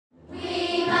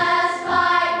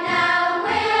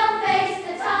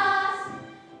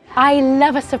I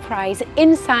love a surprise.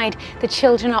 Inside, the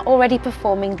children are already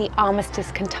performing the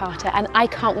Armistice Cantata, and I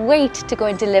can't wait to go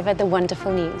and deliver the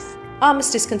wonderful news.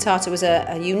 Armistice Cantata was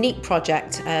a unique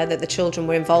project that the children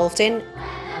were involved in,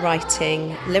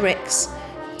 writing lyrics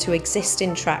to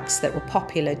existing tracks that were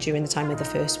popular during the time of the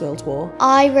First World War.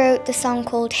 I wrote the song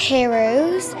called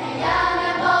Heroes,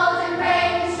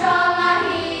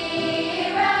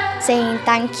 saying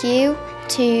thank you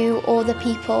to all the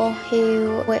people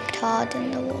who worked hard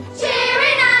in the war.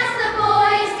 Cheering as the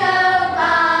boys go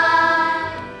by.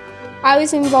 I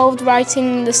was involved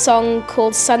writing the song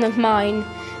called Son of Mine,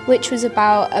 which was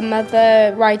about a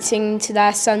mother writing to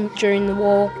their son during the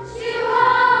war.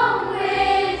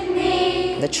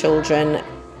 The children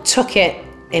took it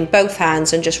in both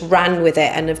hands and just ran with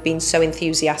it and have been so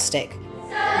enthusiastic.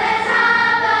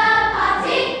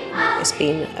 It's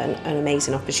been an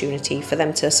amazing opportunity for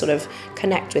them to sort of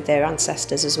connect with their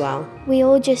ancestors as well. We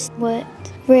all just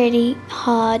worked really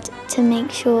hard to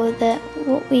make sure that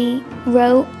what we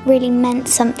wrote really meant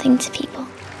something to people.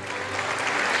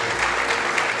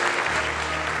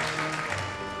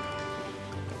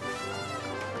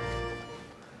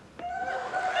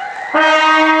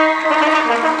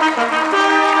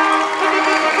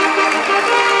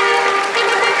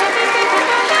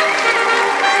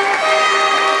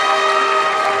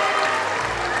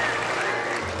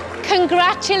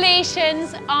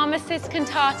 Congratulations, Armistice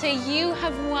Cantata, you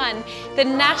have won the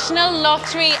National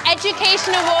Lottery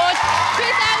Education Award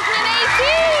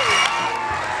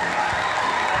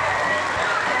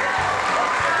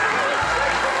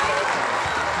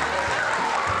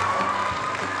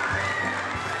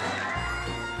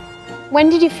When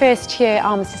did you first hear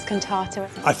Armistice Cantata?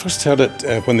 I first heard it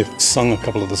when they sung a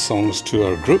couple of the songs to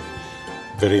our group.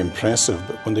 Very impressive,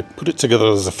 but when they put it together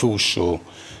as a full show,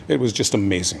 it was just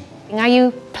amazing. Are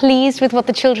you pleased with what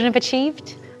the children have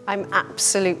achieved? I'm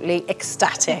absolutely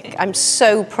ecstatic. I'm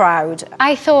so proud.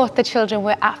 I thought the children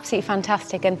were absolutely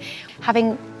fantastic, and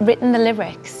having written the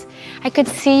lyrics, I could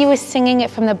see you were singing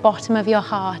it from the bottom of your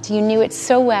heart. You knew it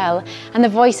so well, and the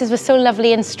voices were so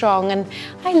lovely and strong, and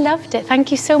I loved it.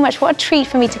 Thank you so much. What a treat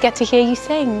for me to get to hear you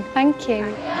sing. Thank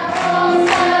you.